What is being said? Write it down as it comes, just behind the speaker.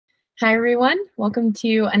Hi, everyone. Welcome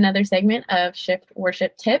to another segment of Shift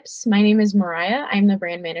Worship Tips. My name is Mariah. I'm the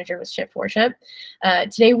brand manager with Shift Worship.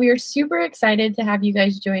 Today, we are super excited to have you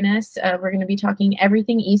guys join us. We're going to be talking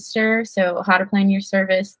everything Easter, so how to plan your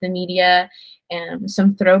service, the media, and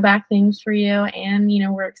some throwback things for you. And,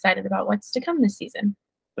 we're excited about what's to come this season.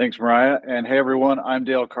 Thanks, Mariah. And hey, everyone, I'm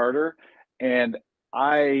Dale Carter. And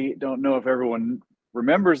I don't know if everyone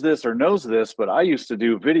remembers this or knows this, but I used to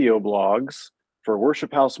do video blogs for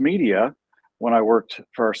Worship House Media when I worked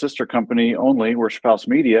for our sister company only, Worship House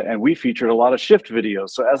Media, and we featured a lot of shift videos.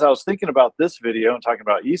 So as I was thinking about this video and talking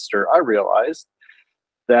about Easter, I realized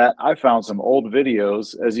that I found some old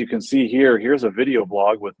videos. As you can see here, here's a video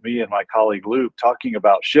blog with me and my colleague Luke talking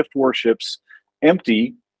about Shift Worship's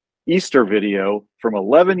empty Easter video from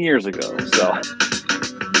 11 years ago.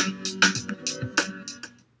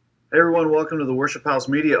 Hey everyone, welcome to the Worship House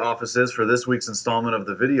Media offices for this week's installment of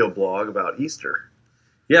the video blog about Easter.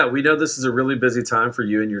 Yeah, we know this is a really busy time for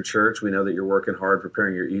you and your church. We know that you're working hard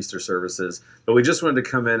preparing your Easter services, but we just wanted to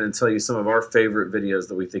come in and tell you some of our favorite videos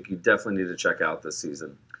that we think you definitely need to check out this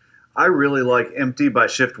season. I really like Empty by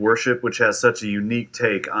Shift Worship, which has such a unique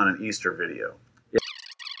take on an Easter video. Yeah.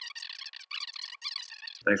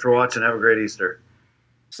 Thanks for watching. Have a great Easter.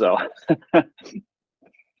 So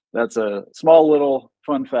that's a small little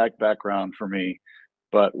fun fact background for me,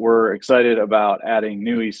 but we're excited about adding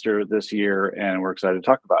new Easter this year and we're excited to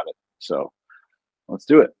talk about it. So let's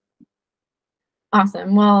do it.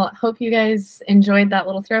 Awesome. Well, hope you guys enjoyed that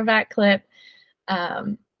little throwback clip.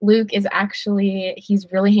 Luke is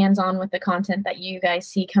he's really hands-on with the content that you guys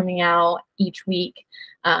see coming out each week.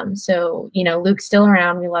 So, Luke's still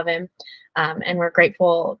around. We love him. And we're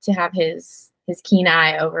grateful to have his keen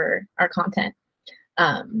eye over our content.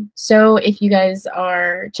 So if you guys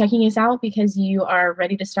are checking us out because you are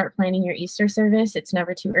ready to start planning your Easter service, it's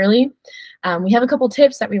never too early. We have a couple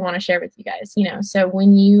tips that we want to share with you guys, so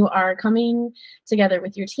when you are coming together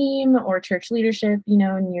with your team or church leadership,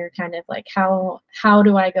 and you're kind of like, how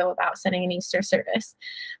do I go about setting an Easter service?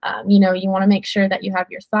 You want to make sure that you have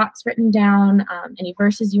your thoughts written down, any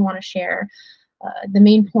verses you want to share, the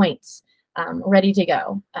main points ready to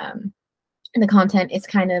go. And the content is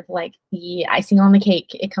kind of like the icing on the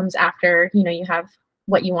cake. It comes after, you have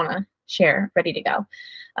what you want to share ready to go.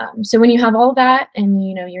 So when you have all that and,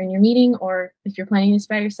 you're in your meeting, or if you're planning this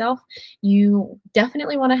by yourself, you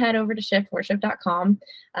definitely want to head over to shiftworship.com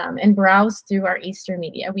and browse through our Easter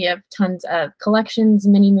media. We have tons of collections,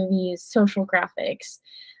 mini movies, social graphics,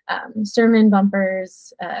 sermon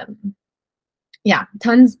bumpers.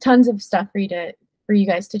 Tons of stuff for you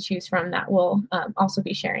guys to choose from that we'll also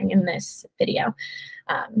be sharing in this video.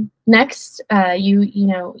 Next,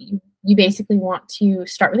 you basically want to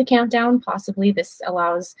start with a countdown. Possibly this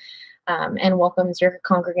allows and welcomes your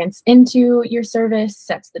congregants into your service,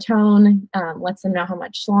 sets the tone, lets them know how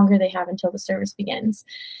much longer they have until the service begins.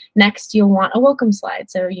 Next, you'll want a welcome slide.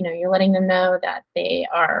 So, you're letting them know that they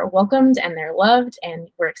are welcomed and they're loved and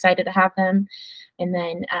we're excited to have them. And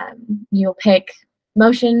then you'll pick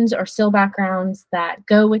motions or still backgrounds that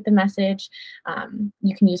go with the message.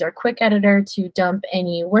 You can use our quick editor to dump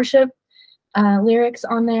any worship lyrics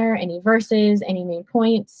on there, any verses, any main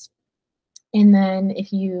points. And then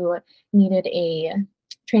if you needed a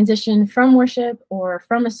transition from worship or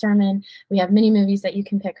from a sermon, we have many movies that you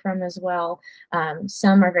can pick from as well.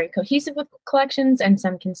 Some are very cohesive with collections and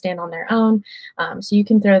some can stand on their own. So you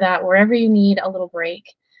can throw that wherever you need a little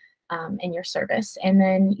break in your service. And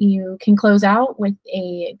then you can close out with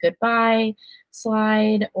a goodbye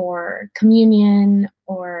slide or communion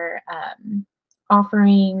or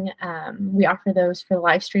offering. We offer those for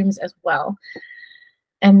live streams as well.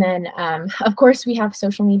 And then, of course, we have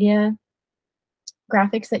social media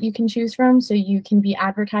graphics that you can choose from. So you can be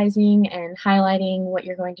advertising and highlighting what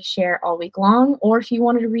you're going to share all week long. Or if you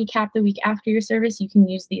wanted to recap the week after your service, you can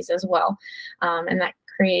use these as well. And that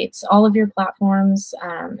creates all of your platforms,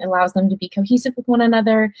 allows them to be cohesive with one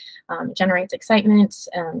another, generates excitement,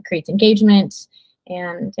 creates engagement,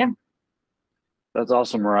 and yeah. That's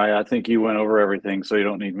awesome, Mariah. I think you went over everything, so you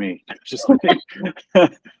don't need me. Just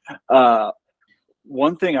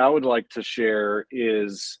one thing I would like to share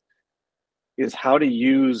is how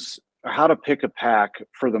to pick a pack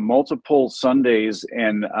for the multiple Sundays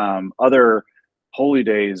and other holy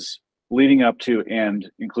days leading up to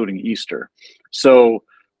and including Easter. So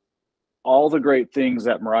all the great things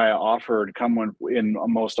that Mariah offered come in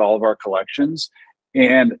almost all of our collections.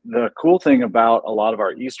 And the cool thing about a lot of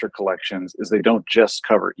our Easter collections is they don't just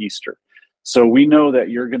cover Easter. So we know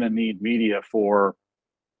that you're going to need media for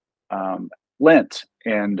Lent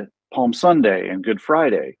and Palm Sunday and Good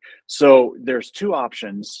Friday. So there's two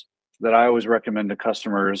options that I always recommend to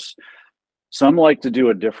customers. Some like to do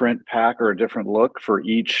a different pack or a different look for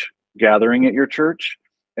each gathering at your church,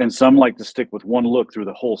 and some like to stick with one look through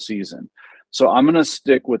the whole season. So I'm going to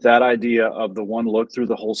stick with that idea of the one look through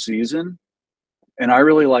the whole season. And I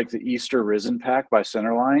really like the Easter Risen pack by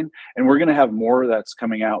Centerline. And we're going to have more that's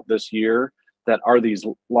coming out this year that are these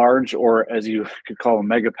large, or as you could call them,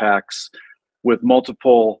 mega packs with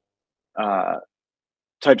multiple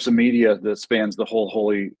types of media that spans the whole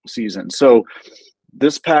holy season. So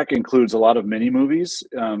this pack includes a lot of mini movies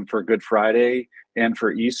for Good Friday and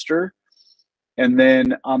for Easter. And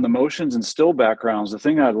then on the motions and still backgrounds, the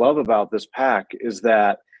thing I love about this pack is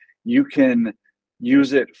that you can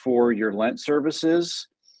use it for your Lent services.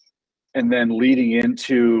 And then leading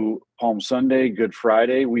into Palm Sunday, Good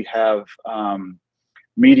Friday, we have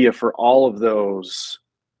media for all of those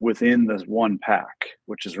within the one pack,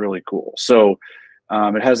 which is really cool. So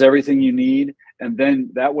it has everything you need. And then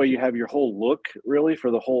that way you have your whole look really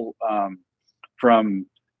for the whole from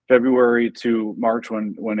February to March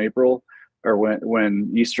when April or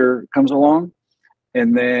when Easter comes along.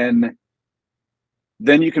 And then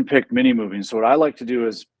you can pick mini movies. So what I like to do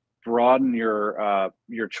is broaden your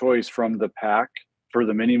choice from the pack for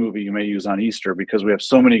the mini movie you may use on Easter, because we have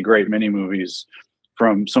so many great mini movies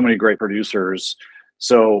from so many great producers.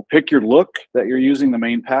 So pick your look that you're using the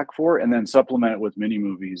main pack for, and then supplement it with mini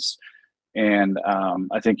movies. And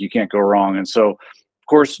I think you can't go wrong. And so, of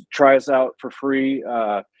course, try us out for free.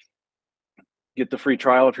 Get the free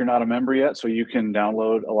trial if you're not a member yet, so you can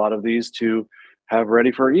download a lot of these to have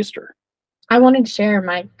ready for Easter. I wanted to share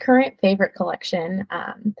my current favorite collection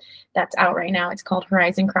that's out right now. It's called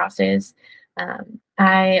Horizon Crosses.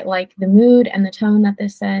 I like the mood and the tone that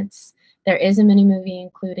this sets. There is a mini movie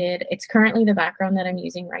included. It's currently the background that I'm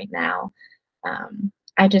using right now.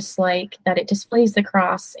 I just like that it displays the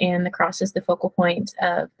cross, and the cross is the focal point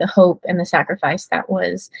of the hope and the sacrifice that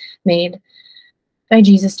was made by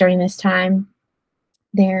Jesus during this time.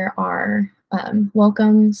 There are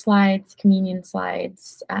welcome slides, communion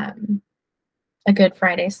slides, a Good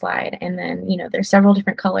Friday slide, and then, there's several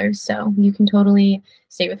different colors, so you can totally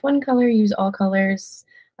stay with one color, use all colors,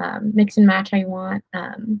 mix and match how you want.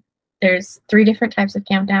 There's 3 different types of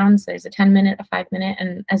countdowns. There's a 10-minute, a 5-minute,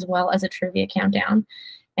 and as well as a trivia countdown.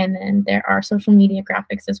 And then there are social media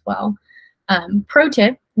graphics as well. Pro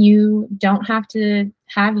tip, you don't have to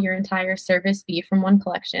have your entire service be from one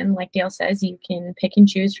collection. Like Dale says, you can pick and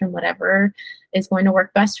choose from whatever is going to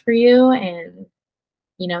work best for you. And,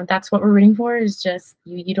 that's what we're rooting for, is just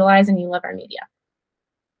you utilize and you love our media.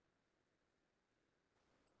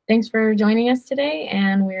 Thanks for joining us today,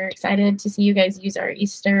 and we're excited to see you guys use our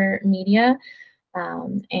Easter media.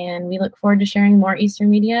 And we look forward to sharing more Easter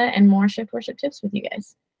media and more shift worship tips with you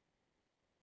guys.